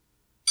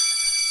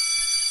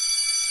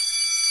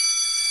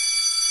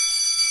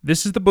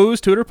This is the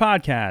Booze Tutor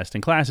Podcast,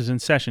 and class is in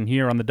session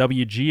here on the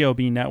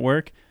WGOB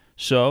network.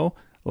 So,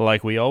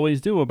 like we always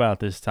do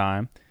about this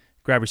time,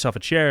 grab yourself a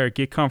chair,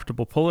 get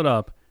comfortable, pull it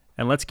up,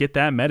 and let's get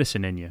that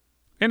medicine in you.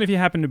 And if you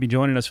happen to be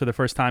joining us for the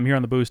first time here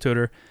on the Booze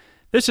Tutor,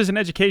 this is an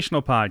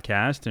educational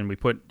podcast, and we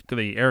put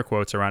the air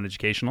quotes around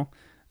educational,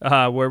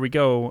 where we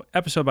go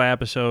episode by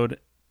episode,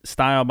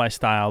 style by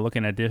style,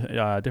 looking at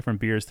different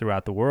beers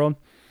throughout the world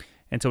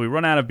until we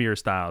run out of beer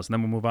styles, and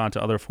then we'll move on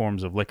to other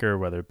forms of liquor,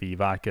 whether it be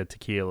vodka,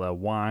 tequila,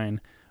 wine,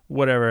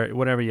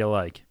 whatever you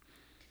like.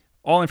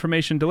 All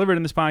information delivered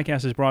in this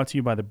podcast is brought to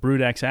you by the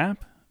BrewDex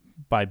app,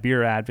 by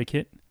Beer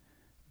Advocate,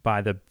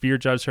 by the Beer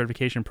Judge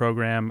Certification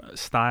Program,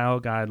 Style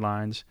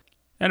Guidelines,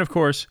 and of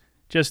course,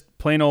 just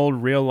plain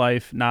old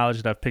real-life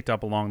knowledge that I've picked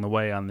up along the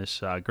way on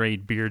this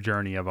great beer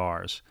journey of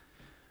ours.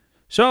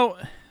 So,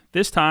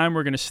 this time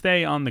we're going to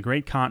stay on the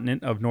great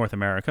continent of North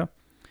America.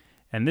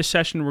 And this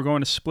session, we're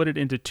going to split it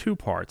into two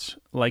parts,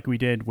 like we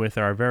did with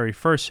our very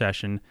first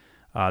session,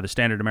 the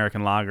Standard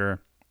American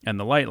Lager and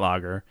the Light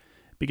Lager,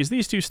 because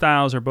these two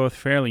styles are both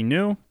fairly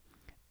new,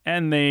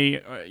 and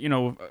they,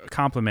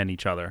 complement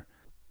each other.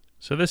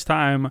 So this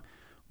time,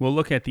 we'll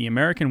look at the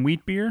American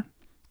Wheat Beer,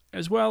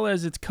 as well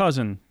as its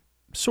cousin,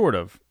 sort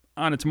of,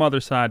 on its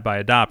mother's side by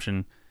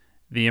adoption,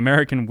 the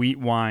American Wheat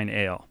Wine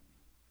Ale.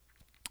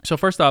 So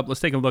first up,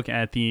 let's take a look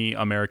at the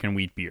American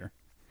Wheat Beer.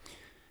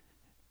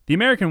 The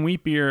American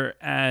Wheat Beer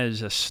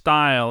as a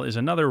style is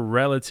another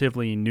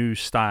relatively new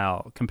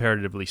style,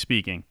 comparatively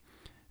speaking,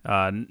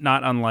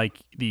 not unlike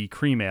the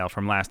cream ale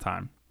from last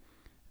time.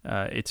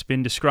 It's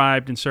been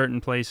described in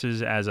certain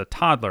places as a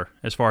toddler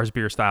as far as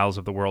beer styles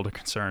of the world are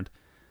concerned.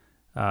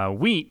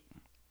 Wheat,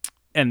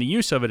 and the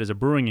use of it as a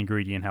brewing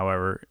ingredient,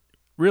 however,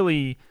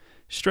 really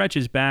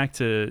stretches back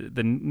to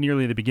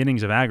nearly the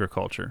beginnings of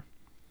agriculture.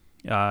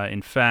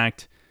 In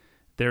fact,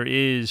 there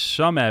is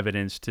some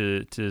evidence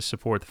to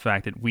support the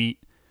fact that wheat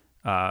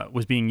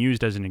was being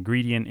used as an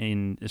ingredient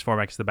in as far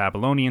back as the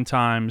Babylonian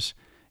times,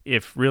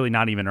 if really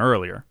not even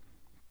earlier.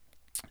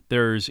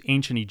 There's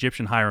ancient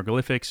Egyptian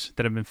hieroglyphics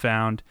that have been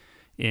found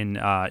in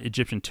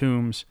Egyptian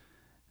tombs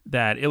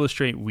that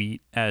illustrate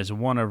wheat as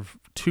one of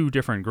two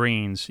different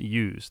grains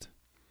used.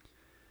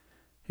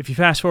 If you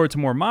fast forward to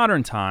more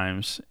modern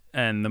times,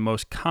 and the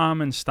most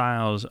common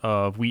styles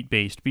of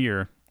wheat-based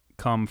beer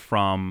come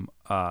from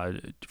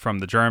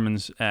the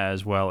Germans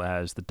as well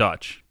as the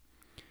Dutch.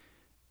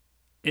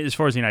 As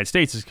far as the United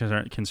States is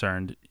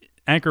concerned,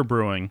 Anchor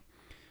Brewing,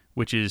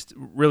 which is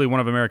really one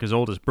of America's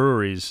oldest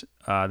breweries,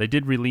 they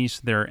did release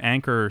their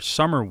Anchor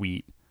Summer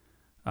Wheat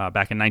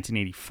back in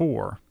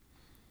 1984.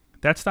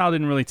 That style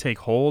didn't really take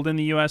hold in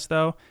the U.S.,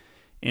 though,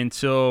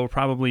 until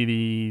probably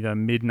the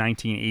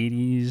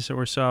mid-1980s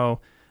or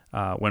so,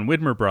 when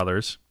Widmer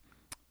Brothers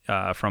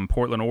from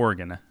Portland,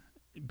 Oregon,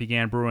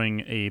 began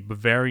brewing a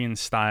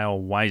Bavarian-style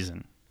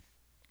Weizen.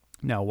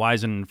 Now,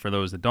 Weizen, for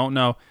those that don't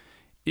know,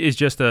 is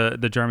just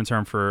the German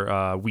term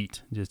for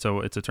wheat. So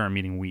it's a term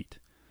meaning wheat.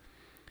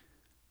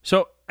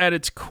 So at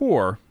its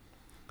core,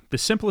 the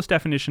simplest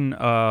definition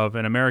of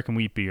an American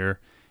wheat beer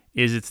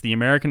is it's the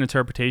American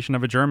interpretation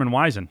of a German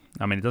Weizen.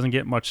 I mean, it doesn't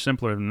get much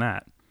simpler than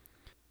that.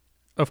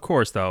 Of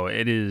course, though,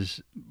 it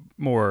is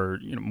more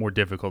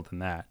difficult than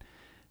that.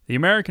 The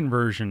American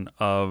version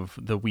of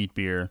the wheat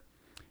beer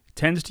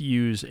tends to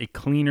use a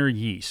cleaner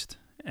yeast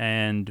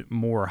and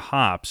more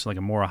hops, like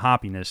a more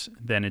hoppiness,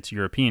 than its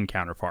European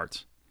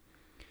counterparts.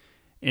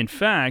 In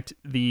fact,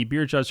 the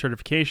Beer Judge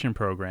Certification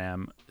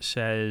Program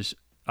says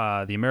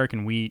the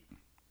American wheat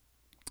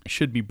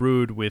should be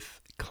brewed with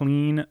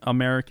clean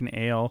American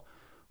ale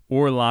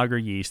or lager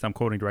yeast. I'm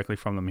quoting directly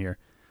from them here.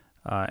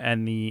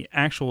 And the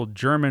actual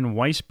German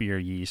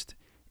Weissbier yeast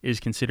is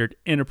considered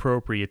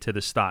inappropriate to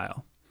the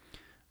style.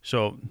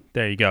 So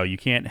there you go. You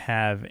can't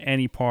have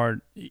any part,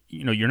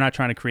 you're not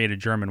trying to create a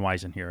German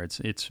Weizen here.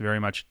 It's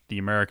very much the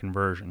American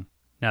version.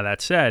 Now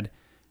that said,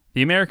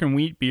 the American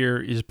wheat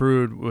beer is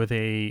brewed with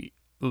a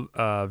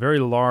very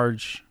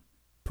large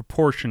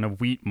proportion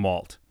of wheat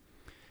malt.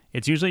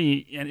 It's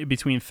usually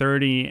between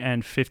 30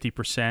 and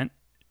 50%,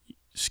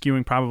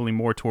 skewing probably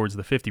more towards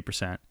the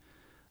 50%.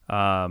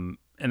 And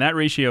that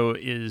ratio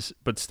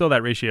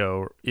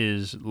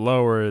is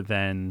lower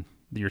than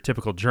your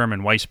typical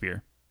German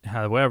Weissbier.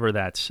 However,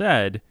 that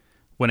said,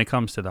 when it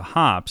comes to the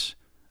hops,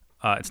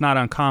 it's not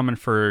uncommon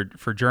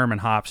for German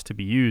hops to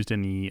be used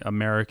in the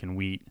American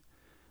wheat,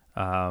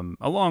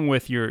 along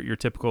with your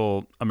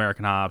typical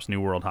American hops,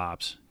 New World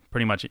hops,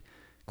 pretty much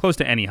close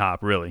to any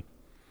hop, really.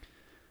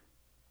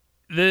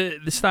 The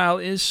style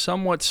is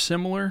somewhat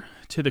similar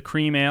to the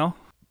cream ale,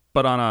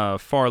 but on a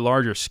far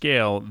larger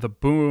scale. The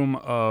boom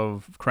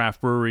of craft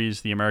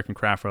breweries, the American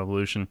craft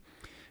revolution,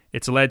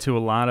 it's led to a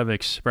lot of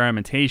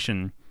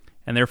experimentation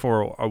and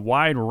therefore a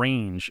wide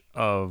range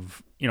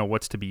of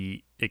what's to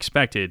be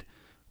expected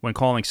when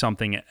calling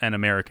something an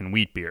American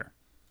wheat beer.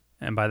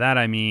 And by that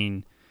I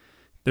mean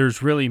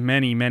there's really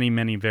many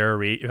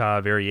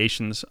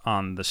variations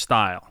on the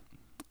style.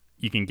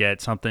 You can get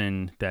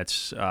something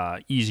that's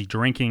easy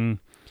drinking,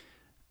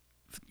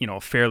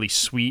 fairly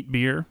sweet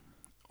beer,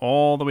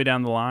 all the way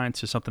down the line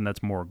to something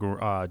that's more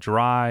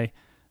dry,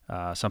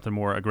 something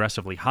more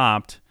aggressively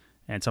hopped,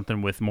 and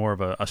something with more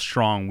of a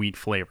strong wheat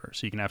flavor.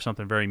 So you can have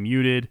something very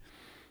muted,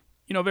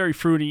 very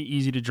fruity,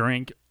 easy to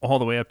drink, all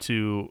the way up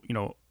to,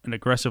 an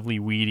aggressively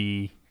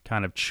weedy,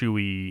 kind of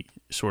chewy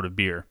sort of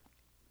beer.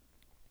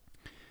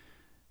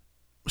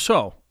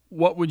 So,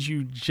 what would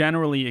you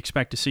generally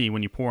expect to see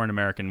when you pour an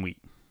American wheat?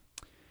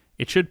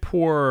 It should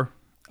pour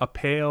a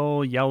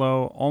pale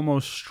yellow,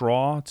 almost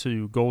straw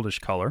to goldish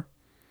color.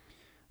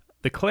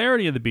 The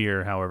clarity of the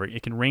beer, however,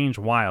 it can range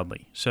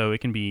wildly. So it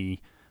can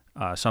be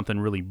something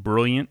really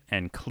brilliant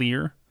and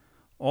clear,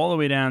 all the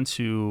way down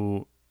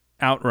to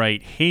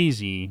outright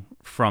hazy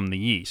from the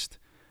yeast.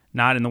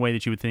 Not in the way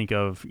that you would think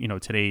of,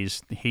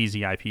 today's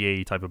hazy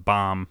IPA type of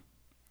bomb,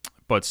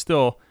 but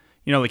still,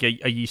 like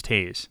a yeast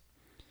haze.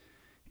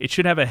 It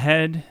should have a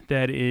head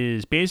that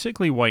is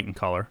basically white in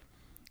color,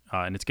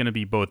 and it's going to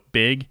be both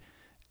big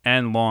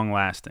and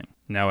long-lasting.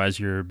 Now, as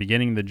you're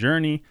beginning the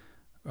journey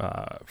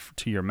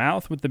to your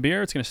mouth with the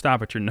beer, it's going to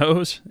stop at your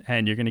nose,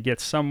 and you're going to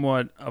get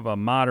somewhat of a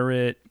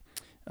moderate,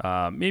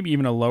 maybe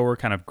even a lower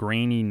kind of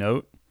grainy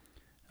note.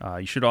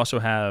 You should also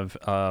have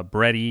a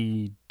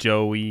bready,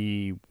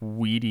 doughy,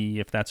 weedy,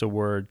 if that's a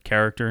word,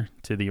 character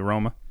to the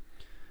aroma.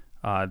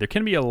 There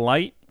can be a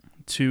light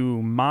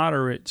to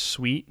moderate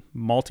sweet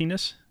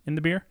maltiness in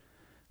the beer.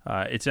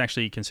 It's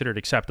actually considered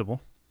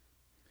acceptable.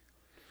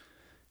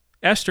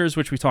 Esters,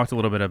 which we talked a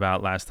little bit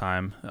about last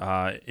time,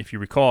 if you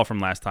recall from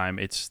last time,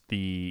 it's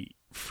the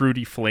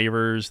fruity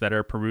flavors that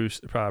are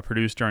produced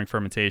during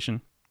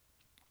fermentation.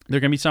 There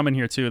can be some in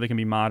here too. They can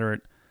be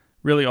moderate,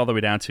 really all the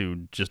way down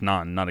to just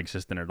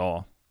non-existent at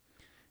all.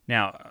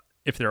 Now,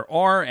 if there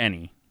are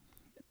any,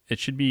 it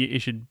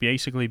should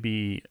basically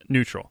be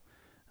neutral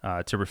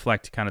to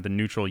reflect kind of the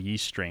neutral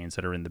yeast strains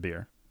that are in the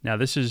beer. Now,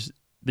 this is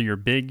your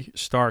big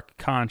stark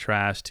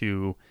contrast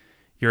to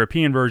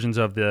European versions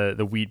of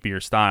the wheat beer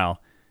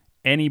style.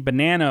 Any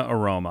banana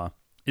aroma,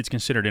 it's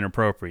considered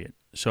inappropriate.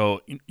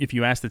 So if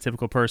you ask the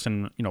typical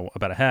person,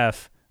 about a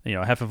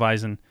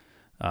Hefeweizen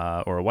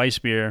or a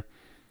Weissbier,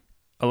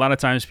 a lot of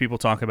times people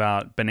talk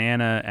about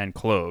banana and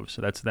cloves.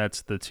 So that's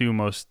the two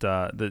most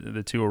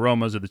the two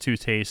aromas or the two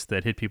tastes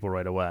that hit people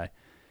right away.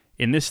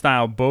 In this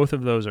style, both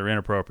of those are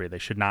inappropriate. They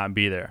should not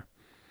be there.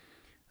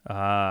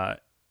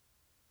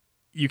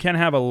 You can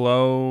have a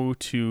low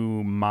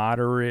to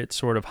moderate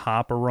sort of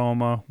hop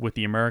aroma with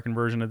the American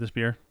version of this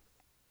beer.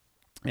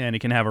 And it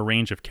can have a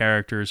range of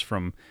characters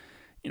from,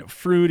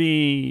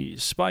 fruity,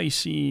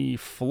 spicy,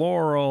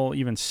 floral,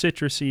 even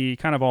citrusy,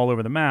 kind of all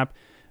over the map,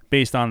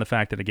 based on the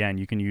fact that, again,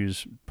 you can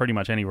use pretty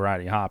much any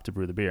variety of hop to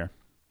brew the beer.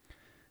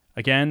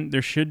 Again,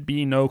 there should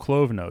be no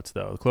clove notes,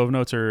 though. The clove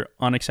notes are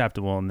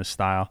unacceptable in this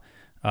style,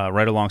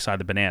 right alongside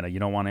the banana. You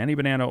don't want any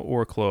banana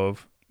or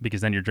clove,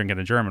 because then you're drinking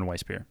a German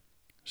Weissbier.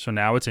 So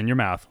now it's in your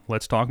mouth.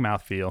 Let's talk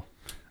mouthfeel.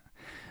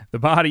 The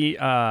body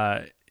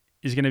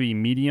is going to be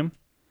medium,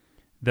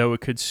 though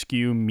it could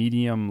skew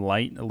medium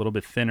light, a little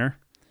bit thinner.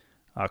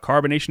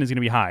 Carbonation is going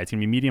to be high. It's going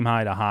to be medium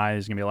high to high.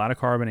 There's going to be a lot of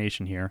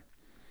carbonation here.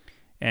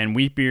 And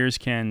wheat beers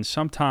can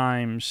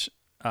sometimes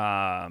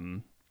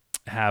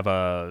have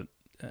a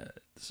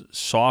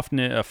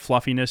softness, a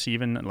fluffiness,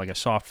 even like a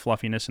soft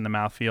fluffiness in the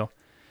mouthfeel.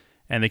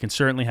 And they can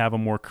certainly have a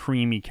more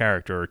creamy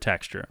character or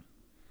texture.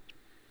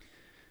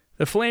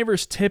 The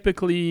flavor's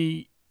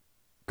typically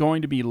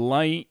going to be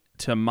light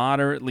to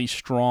moderately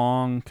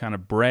strong, kind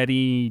of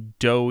bready,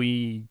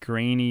 doughy,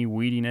 grainy,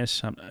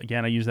 weediness.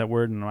 Again, I use that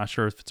word, and I'm not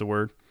sure if it's a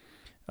word.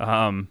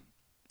 And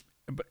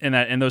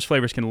those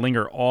flavors can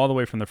linger all the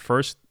way from the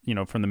first,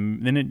 from the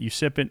minute you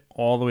sip it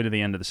all the way to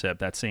the end of the sip.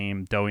 That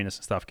same doughiness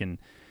and stuff can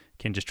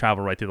just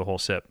travel right through the whole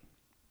sip.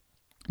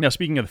 Now,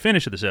 speaking of the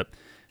finish of the sip,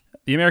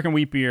 the American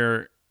wheat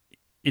beer,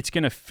 it's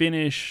going to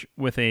finish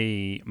with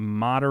a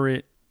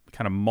moderate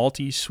kind of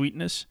malty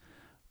sweetness,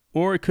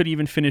 or it could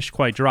even finish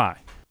quite dry.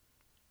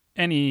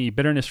 Any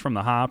bitterness from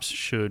the hops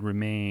should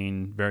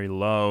remain very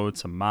low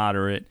to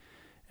moderate,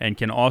 and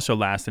can also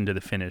last into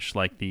the finish,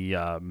 like the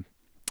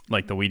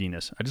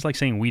weediness. I just like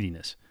saying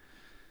weediness.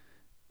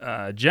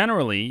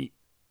 Generally,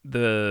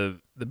 the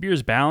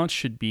beer's balance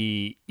should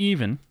be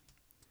even,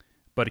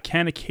 but it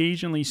can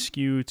occasionally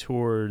skew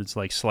towards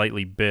like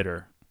slightly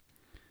bitter.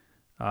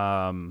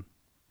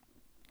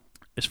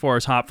 As far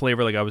as hop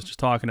flavor, like I was just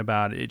talking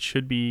about, it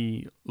should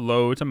be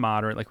low to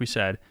moderate, like we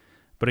said,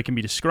 but it can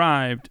be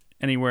described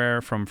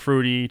anywhere from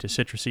fruity to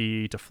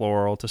citrusy to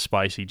floral to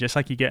spicy, just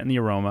like you get in the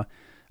aroma.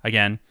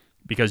 Again,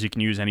 because you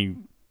can use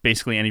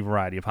basically any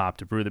variety of hop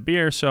to brew the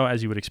beer, so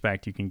as you would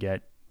expect, you can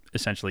get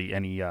essentially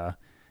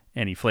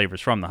any flavors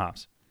from the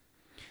hops.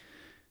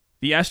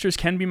 The esters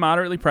can be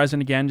moderately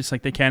present, again, just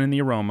like they can in the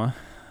aroma.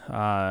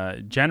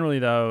 Generally,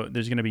 though,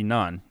 there's going to be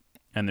none,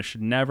 and there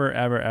should never,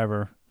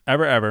 ever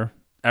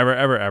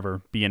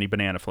be any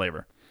banana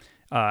flavor.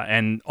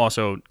 And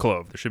also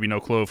clove. There should be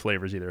no clove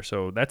flavors either,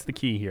 so that's the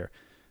key here.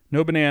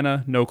 No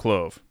banana, no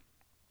clove.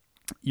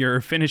 Your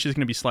finish is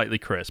going to be slightly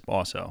crisp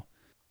also.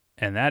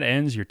 And that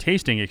ends your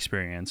tasting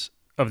experience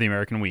of the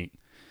American wheat.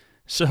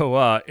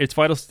 So its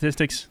vital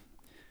statistics,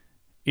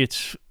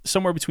 It's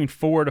somewhere between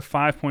 4 to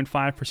 5.5%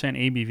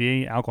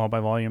 ABV, alcohol by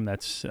volume.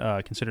 That's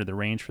considered the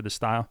range for this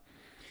style.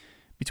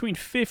 Between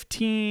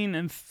 15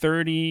 and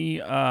 30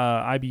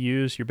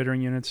 IBUs, your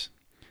bittering units,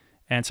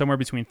 and somewhere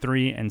between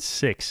 3 and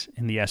 6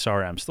 in the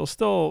SRM.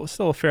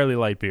 Still a fairly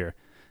light beer.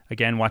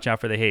 Again, watch out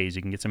for the haze.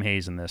 You can get some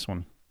haze in this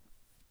one.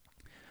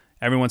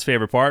 Everyone's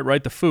favorite part,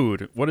 right? The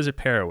food. What does it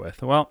pair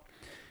with? Well,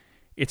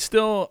 it's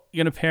still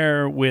going to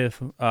pair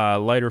with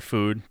lighter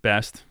food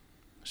best.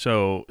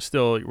 So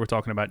still, we're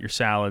talking about your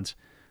salads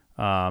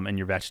and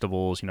your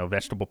vegetables,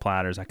 vegetable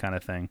platters, that kind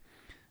of thing.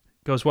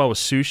 Goes well with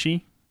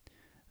sushi,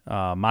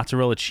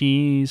 mozzarella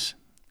cheese.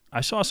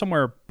 I saw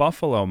somewhere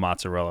buffalo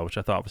mozzarella, which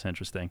I thought was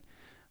interesting.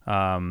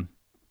 And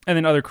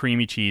then other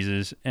creamy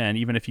cheeses. And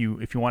even if you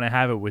want to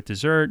have it with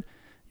dessert,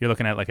 you're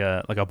looking at like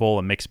a bowl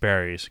of mixed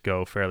berries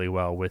go fairly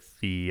well with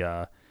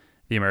the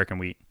American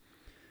wheat.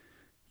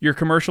 Your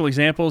commercial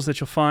examples that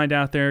you'll find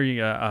out there, you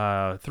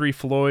got Three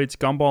Floyds,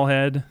 Gumball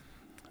Head,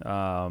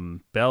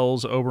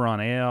 Bell's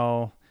Oberon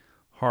Ale,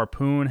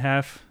 Harpoon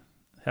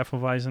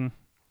Hefeweizen.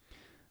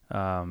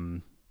 Let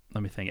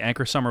me think.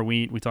 Anchor Summer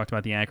Wheat. We talked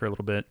about the Anchor a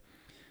little bit.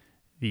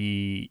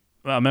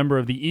 A member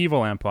of the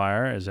Evil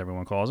Empire, as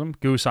everyone calls them,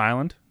 Goose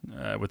Island,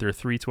 with their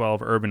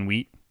 312 Urban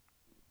Wheat.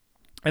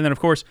 And then, of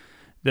course,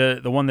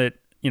 the one that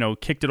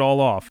kicked it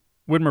all off,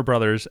 Widmer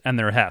Brothers and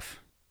their Hef.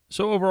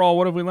 So overall,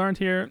 what have we learned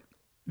here?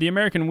 The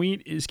American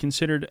wheat is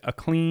considered a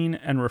clean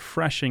and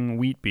refreshing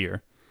wheat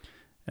beer,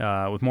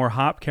 with more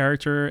hop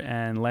character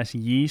and less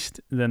yeast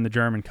than the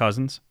German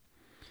cousins.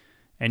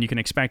 And you can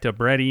expect a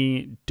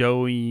bready,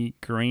 doughy,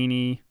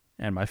 grainy,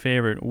 and my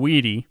favorite,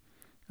 weedy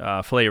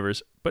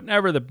flavors, but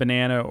never the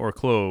banana or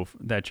clove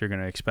that you're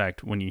going to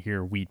expect when you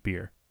hear wheat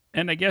beer.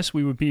 And I guess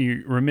we would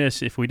be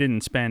remiss if we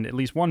didn't spend at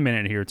least 1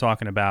 minute here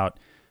talking about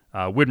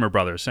Widmer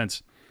Brothers,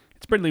 since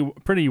it's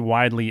pretty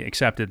widely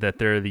accepted that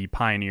they're the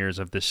pioneers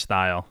of this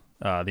style,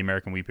 the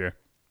American wheat beer.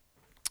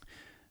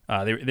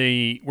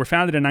 They were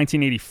founded in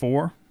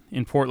 1984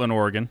 in Portland,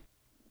 Oregon,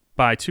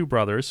 by two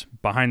brothers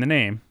behind the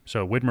name,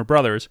 so Widmer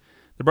Brothers.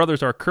 The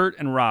brothers are Kurt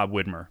and Rob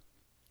Widmer,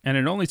 and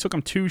it only took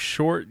them 2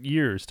 short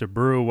years to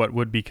brew what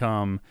would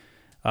become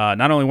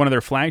not only one of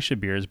their flagship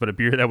beers, but a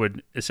beer that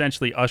would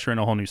essentially usher in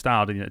a whole new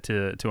style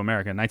to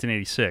America. In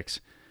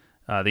 1986,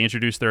 they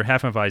introduced their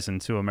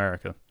Hefeweizen to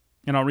America.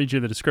 And I'll read you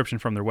the description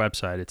from their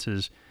website. It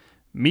says,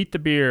 "Meet the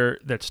beer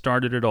that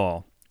started it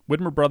all.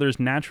 Widmer Brothers'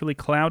 naturally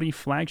cloudy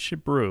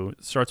flagship brew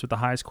starts with the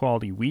highest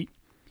quality wheat.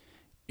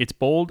 Its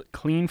bold,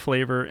 clean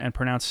flavor and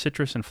pronounced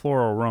citrus and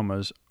floral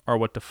aromas are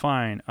what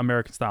define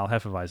American-style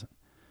Hefeweizen.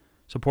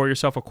 So pour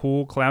yourself a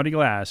cool, cloudy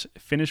glass,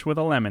 finish with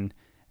a lemon,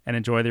 and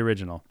enjoy the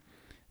original."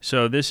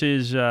 So this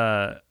is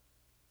a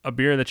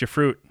beer that you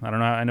fruit. I don't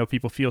know. I know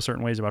people feel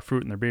certain ways about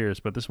fruit in their beers,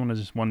 but this one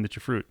is one that you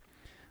fruit.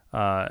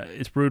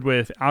 It's brewed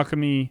with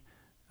Alchemy,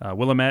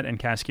 Willamette, and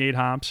Cascade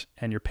hops,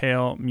 and your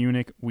pale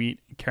Munich wheat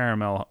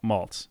caramel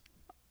malts.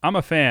 I'm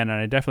a fan,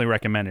 and I definitely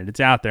recommend it. It's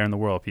out there in the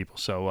world, people.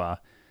 So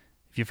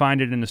if you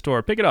find it in the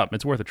store, pick it up.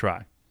 It's worth a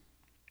try.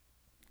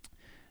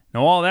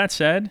 Now, all that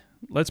said,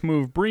 let's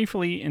move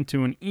briefly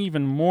into an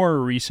even more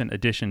recent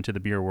addition to the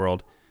beer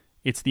world.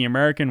 It's the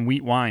American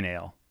Wheat Wine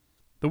Ale.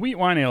 The Wheat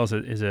Wine Ale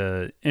is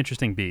a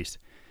interesting beast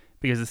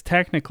because it's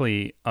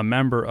technically a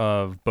member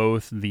of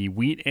both the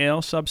Wheat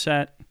Ale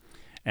subset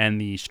and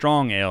the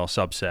Strong Ale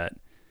subset.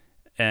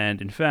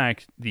 And in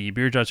fact, the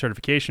Beer Judge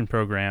Certification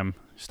Program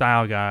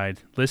Style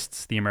Guide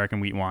lists the American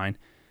Wheat Wine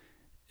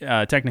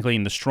technically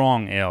in the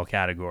Strong Ale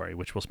category,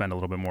 which we'll spend a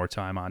little bit more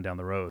time on down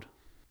the road.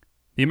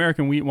 The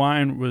American Wheat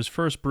Wine was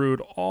first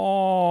brewed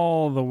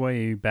all the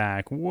way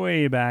back in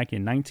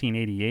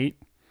 1988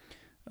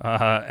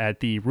 at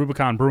the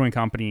Rubicon Brewing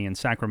Company in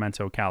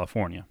Sacramento,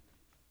 California.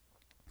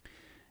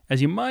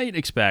 As you might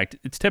expect,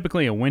 it's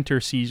typically a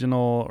winter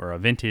seasonal or a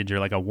vintage or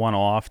like a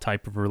one-off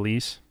type of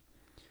release.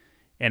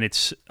 And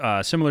it's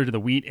similar to the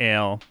wheat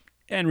ale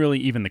and really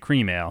even the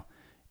cream ale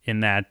in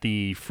that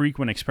the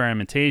frequent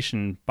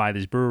experimentation by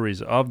these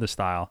breweries of the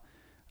style,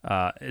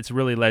 it's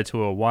really led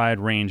to a wide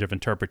range of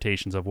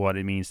interpretations of what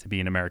it means to be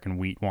an American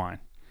wheat wine.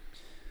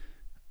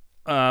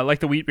 Like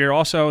the wheat beer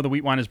also, the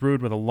wheat wine is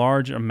brewed with a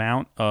large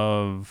amount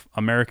of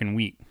American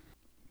wheat.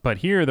 But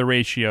here the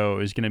ratio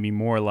is going to be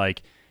more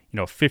like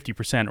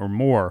 50% or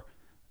more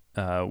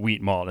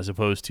wheat malt as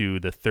opposed to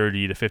the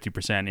 30 to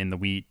 50% in the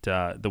wheat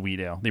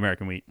ale, the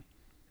American wheat.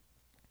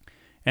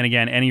 And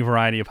again, any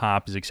variety of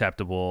hop is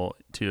acceptable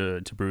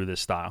to brew this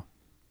style.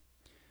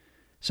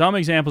 Some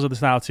examples of the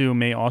style too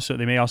may also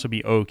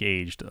be oak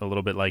aged, a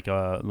little bit like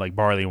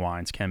barley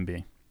wines can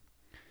be.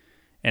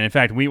 And in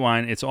fact, wheat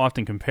wine, it's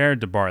often compared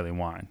to barley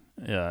wine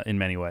in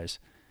many ways,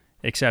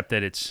 except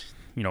that it's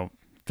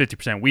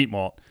 50% wheat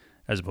malt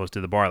as opposed to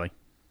the barley.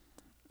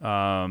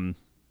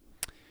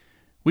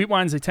 Wheat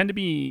wines, they tend to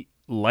be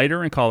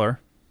lighter in color.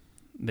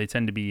 They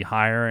tend to be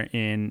higher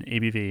in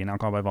ABV, in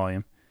alcohol by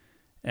volume.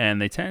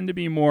 And they tend to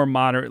be more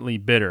moderately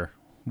bitter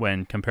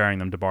when comparing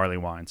them to barley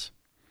wines.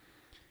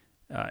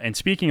 And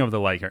speaking of the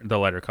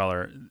lighter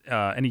color,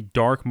 any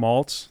dark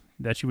malts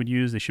that you would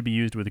use, they should be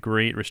used with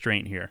great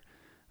restraint here.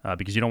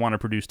 because you don't want to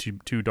produce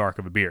too dark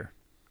of a beer.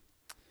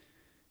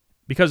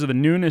 Because of the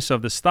newness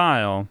of the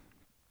style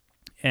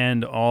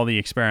and all the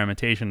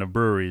experimentation of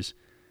breweries,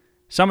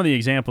 some of the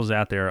examples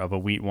out there of a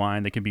wheat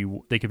wine, they could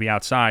be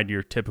outside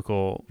your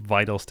typical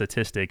vital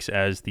statistics,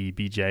 as the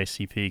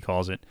BJCP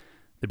calls it,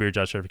 the Beer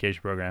Judge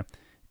Certification Program.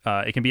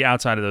 It can be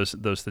outside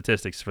of those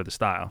statistics for the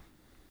style.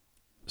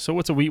 So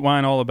what's a wheat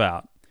wine all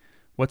about?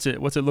 What's it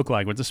look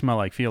like? What's it smell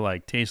like, feel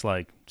like, taste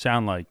like,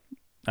 sound like?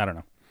 I don't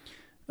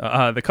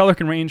know. The color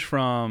can range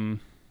from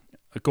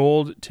a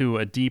gold to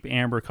a deep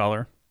amber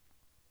color,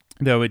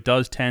 though it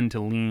does tend to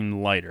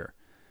lean lighter.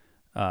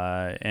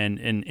 And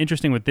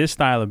interesting with this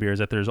style of beer is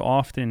that there's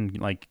often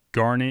like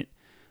garnet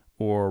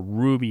or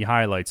ruby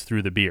highlights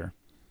through the beer.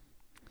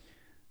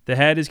 The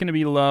head is going to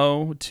be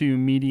low to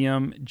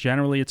medium.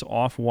 Generally, it's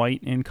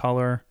off-white in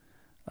color.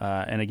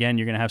 And again,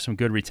 you're going to have some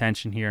good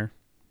retention here.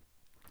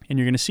 And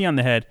you're going to see on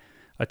the head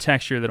a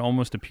texture that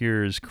almost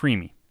appears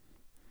creamy.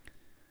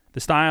 The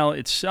style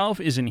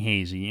itself isn't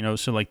hazy,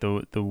 so like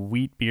the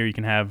wheat beer, you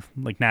can have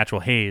like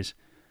natural haze.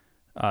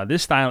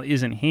 This style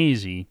isn't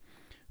hazy,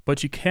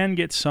 but you can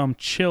get some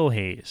chill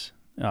haze.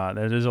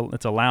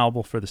 It's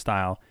allowable for the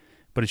style,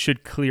 but it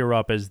should clear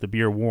up as the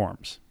beer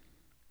warms.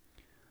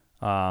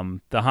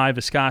 The high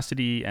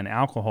viscosity and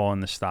alcohol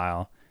in the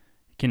style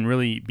can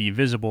really be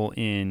visible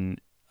in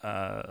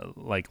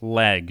like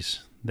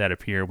legs that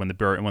appear when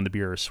the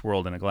beer is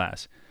swirled in a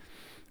glass.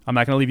 I'm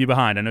not going to leave you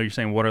behind. I know you're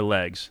saying, what are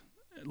legs?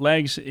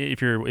 Legs,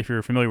 if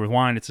you're familiar with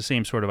wine, it's the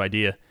same sort of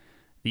idea.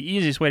 The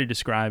easiest way to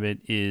describe it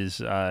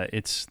is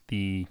it's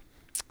the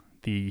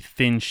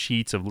thin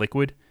sheets of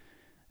liquid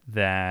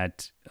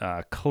that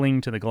cling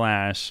to the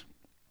glass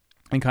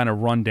and kind of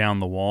run down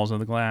the walls of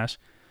the glass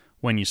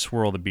when you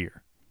swirl the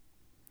beer.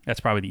 That's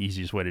probably the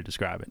easiest way to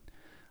describe it.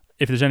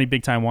 If there's any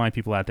big-time wine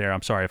people out there,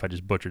 I'm sorry if I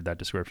just butchered that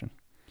description.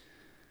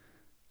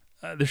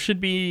 There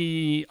should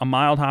be a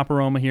mild hop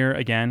aroma here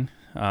again.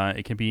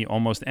 It can be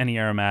almost any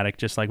aromatic,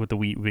 just like with the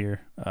wheat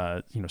beer.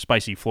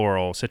 Spicy,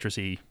 floral,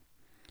 citrusy.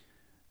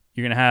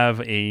 You're going to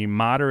have a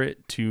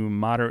moderate to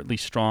moderately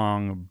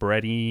strong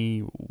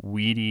bready,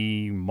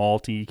 weedy,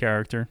 malty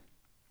character.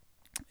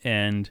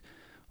 And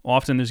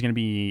often there's going to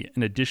be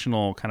an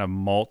additional kind of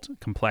malt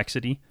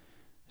complexity.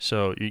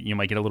 So you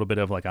might get a little bit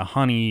of like a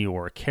honey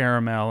or a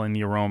caramel in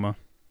the aroma.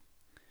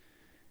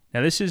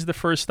 Now, this is the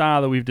first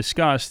style that we've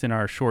discussed in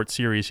our short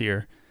series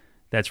here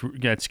that's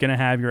going to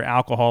have your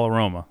alcohol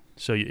aroma.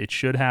 So it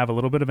should have a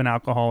little bit of an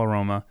alcohol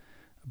aroma,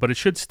 but it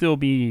should still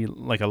be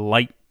like a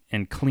light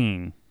and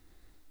clean.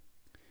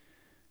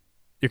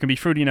 There can be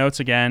fruity notes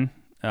again.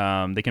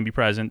 They can be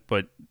present,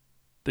 but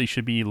they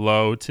should be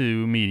low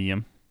to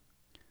medium.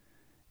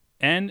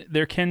 And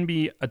there can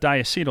be a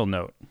diacetyl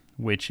note,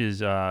 which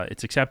is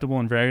it's acceptable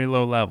in very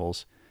low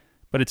levels,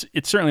 but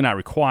it's certainly not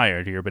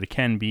required here, but it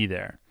can be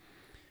there.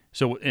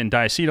 So, and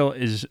diacetyl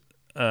is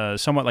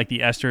somewhat like the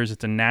esters.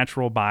 It's a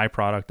natural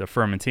byproduct of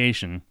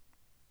fermentation.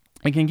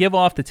 It can give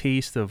off the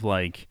taste of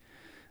like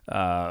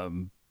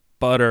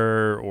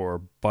butter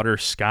or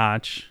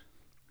butterscotch.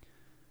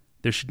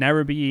 There should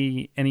never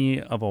be any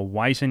of a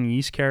Weizen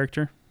yeast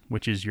character,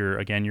 which is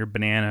your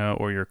banana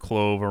or your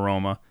clove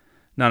aroma.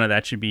 None of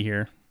that should be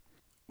here.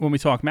 When we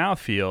talk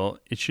mouthfeel,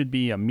 it should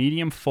be a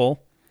medium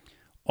full,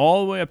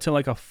 all the way up to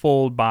like a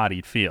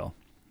full-bodied feel.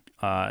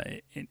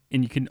 And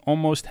you can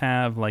almost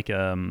have like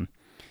a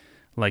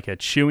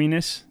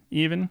chewiness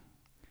even,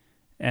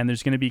 and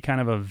there's going to be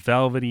kind of a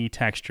velvety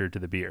texture to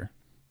the beer.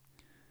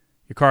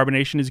 Your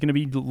carbonation is going to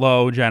be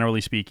low,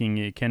 generally speaking.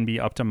 It can be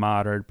up to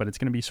moderate, but it's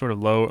going to be sort of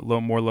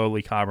more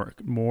lowly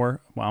carbonated.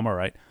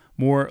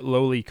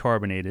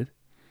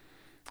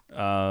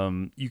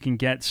 You can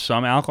get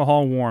some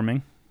alcohol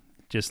warming,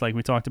 just like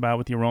we talked about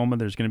with the aroma.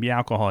 There's going to be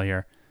alcohol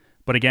here.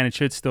 But again, it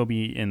should still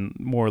be in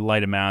more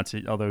light amounts,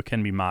 although it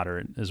can be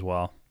moderate as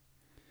well.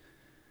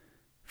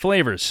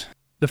 Flavors.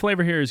 The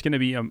flavor here is going to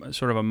be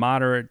sort of a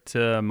moderate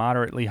to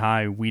moderately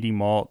high weedy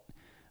malt.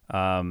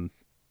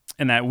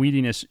 And that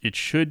weediness, it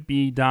should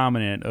be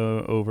dominant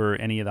over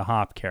any of the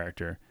hop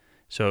character.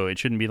 So it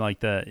shouldn't be like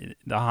the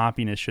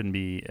hoppiness shouldn't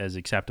be as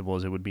acceptable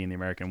as it would be in the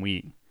American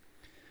wheat.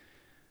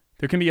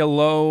 There can be a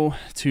low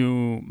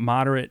to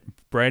moderate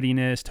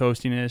breadiness,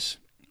 toastiness,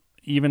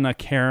 even a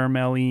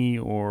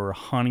caramelly or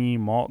honey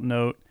malt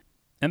note,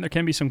 and there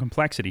can be some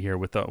complexity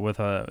here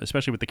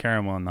especially with the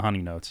caramel and the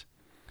honey notes.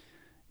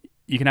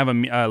 You can have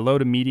a low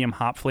to medium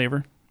hop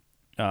flavor,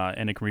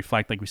 and it can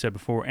reflect, like we said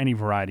before, any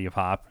variety of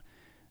hop,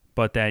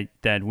 but that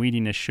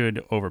weediness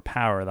should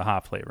overpower the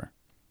hop flavor.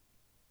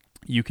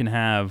 You can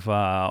have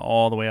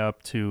all the way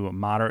up to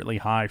moderately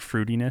high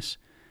fruitiness.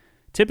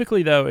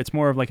 Typically, though, it's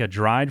more of like a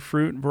dried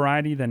fruit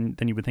variety than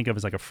you would think of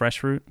as like a fresh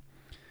fruit.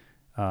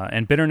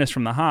 And bitterness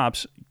from the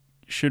hops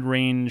should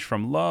range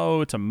from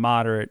low to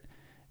moderate,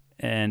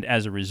 and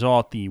as a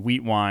result, the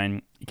wheat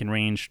wine can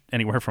range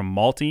anywhere from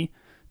malty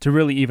to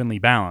really evenly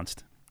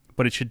balanced,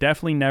 but it should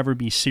definitely never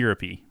be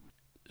syrupy.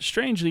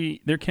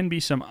 Strangely, there can be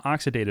some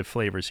oxidative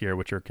flavors here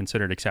which are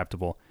considered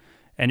acceptable,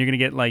 and you're going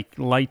to get like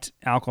light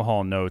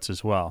alcohol notes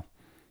as well.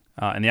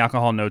 And the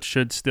alcohol notes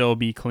should still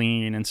be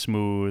clean and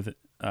smooth,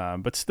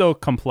 but still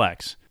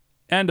complex.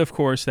 And of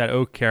course, that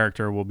oak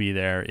character will be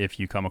there if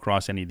you come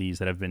across any of these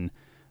that have been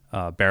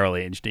barrel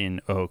aged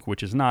in oak,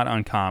 which is not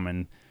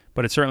uncommon,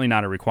 but it's certainly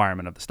not a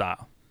requirement of the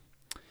style.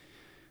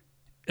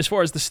 As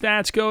far as the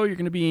stats go, you're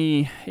going to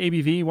be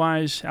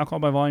ABV-wise, alcohol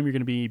by volume, you're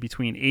going to be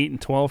between 8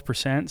 and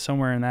 12%,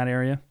 somewhere in that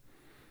area.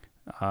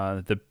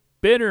 The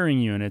bittering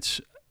units,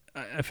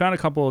 I found a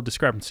couple of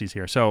discrepancies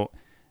here. So,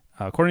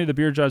 according to the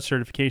Beer Judge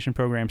Certification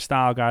Program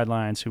style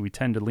guidelines, who we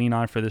tend to lean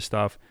on for this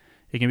stuff,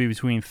 it can be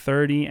between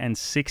 30 and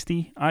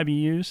 60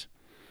 IBUs.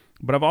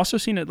 But I've also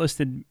seen it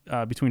listed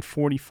between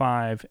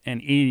 45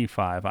 and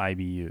 85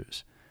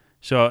 IBUs.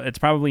 So it's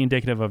probably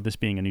indicative of this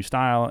being a new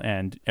style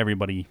and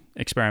everybody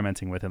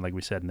experimenting with it, like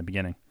we said in the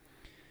beginning.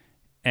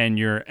 And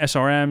your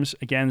SRMs,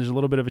 again, there's a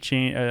little bit of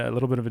a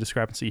little bit of a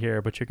discrepancy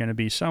here, but you're going to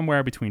be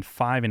somewhere between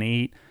 5 and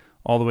 8,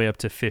 all the way up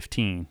to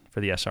 15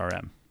 for the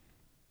SRM.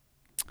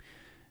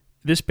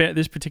 This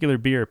particular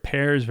beer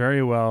pairs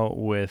very well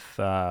with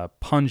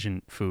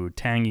pungent food,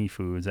 tangy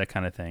foods, that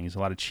kind of thing. There's a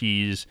lot of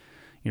cheese,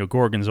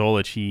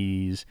 gorgonzola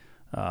cheese,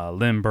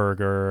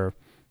 Limburger,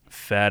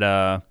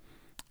 feta,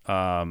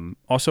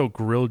 also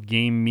grilled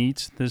game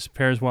meats. This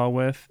pairs well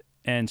with,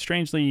 and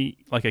strangely,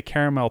 like a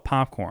caramel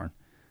popcorn.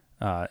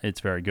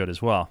 It's very good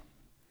as well.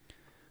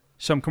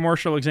 Some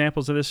commercial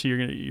examples of this: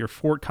 your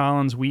Fort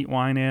Collins Wheat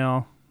Wine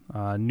Ale,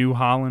 New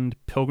Holland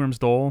Pilgrim's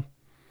Dole.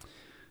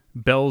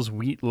 Bell's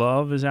Wheat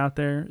Love is out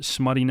there.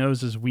 Smutty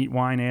Nose's Wheat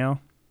Wine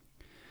Ale.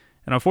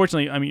 And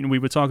unfortunately, we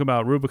would talk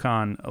about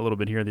Rubicon a little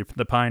bit here,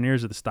 the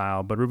pioneers of the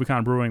style, but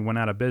Rubicon Brewing went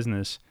out of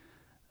business.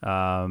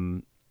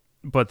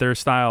 But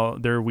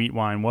their wheat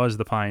wine was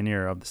the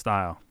pioneer of the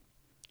style.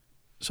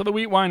 So the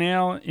Wheat Wine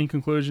Ale, in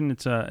conclusion,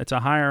 it's a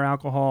higher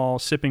alcohol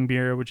sipping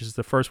beer, which is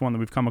the first one that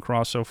we've come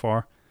across so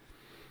far.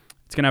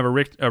 It's going to have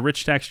a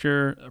rich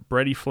texture, a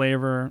bready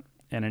flavor,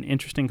 and an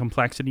interesting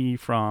complexity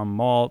from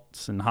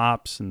malts and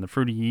hops and the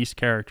fruity yeast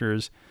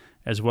characters,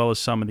 as well as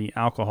some of the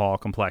alcohol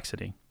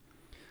complexity.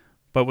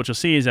 But what you'll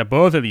see is that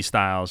both of these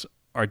styles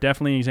are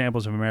definitely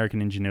examples of American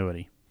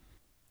ingenuity.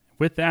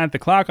 With that, the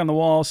clock on the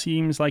wall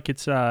seems like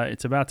it's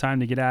about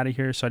time to get out of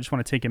here, so I just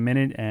want to take a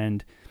minute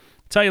and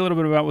tell you a little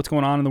bit about what's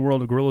going on in the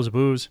world of Gorillas of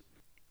Booze.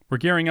 We're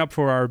gearing up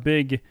for our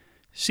big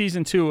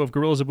Season 2 of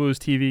Gorillas of Booze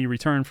TV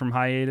return from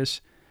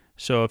hiatus,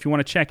 so if you want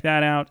to check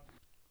that out,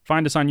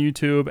 find us on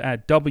YouTube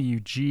at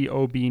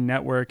WGOB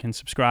Network and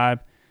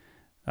subscribe.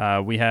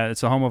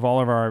 It's the home of all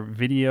of our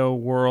video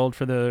world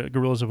for the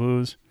Gorillas of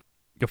Booze.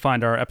 You'll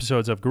find our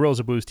episodes of Gorillas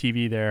of Booze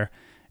TV there,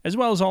 as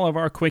well as all of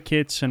our quick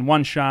hits and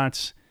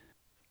one-shots.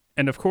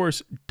 And of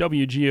course,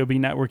 WGOB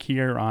Network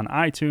here on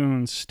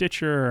iTunes,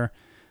 Stitcher,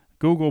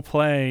 Google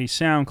Play,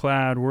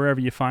 SoundCloud, wherever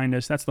you find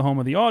us. That's the home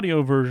of the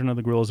audio version of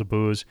the Gorillas of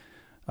Booze,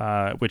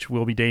 which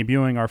will be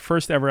debuting our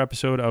first ever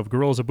episode of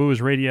Gorillas of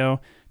Booze Radio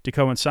to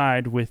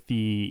coincide with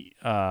the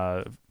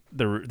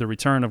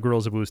return of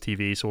Gorillas of Booze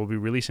TV. So we'll be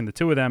releasing the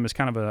two of them as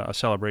kind of a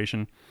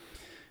celebration.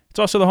 It's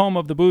also the home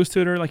of the Booze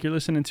Tutor, like you're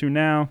listening to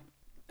now.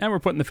 And we're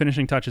putting the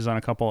finishing touches on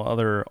a couple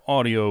other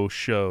audio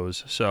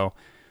shows. So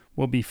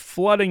we'll be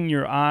flooding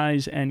your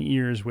eyes and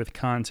ears with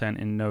content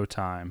in no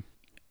time.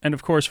 And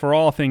of course, for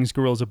all things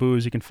Gorillas of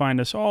Booze, you can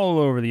find us all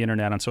over the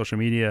internet on social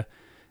media.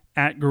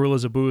 At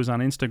Gorillas of Booze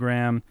on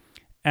Instagram.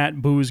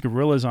 At Booze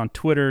Gorillas on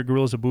Twitter.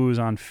 Gorillas of Booze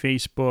on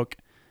Facebook.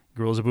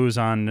 Gorillas of Booze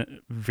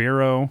on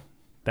Vero.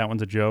 That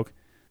one's a joke.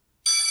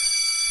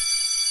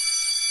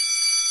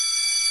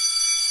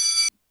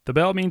 The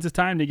bell means it's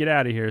time to get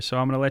out of here, so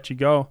I'm going to let you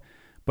go.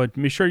 But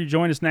be sure you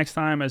join us next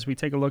time as we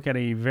take a look at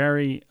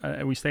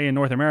we stay in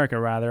North America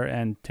rather,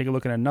 and take a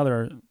look at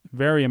another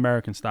very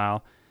American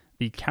style,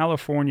 the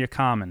California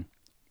Common.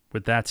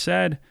 With that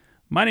said,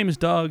 my name is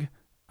Doug.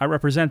 I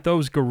represent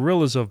those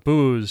Gorillas of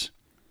Booze.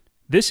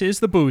 This is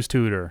the Booze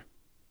Tutor.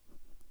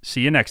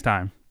 See you next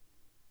time.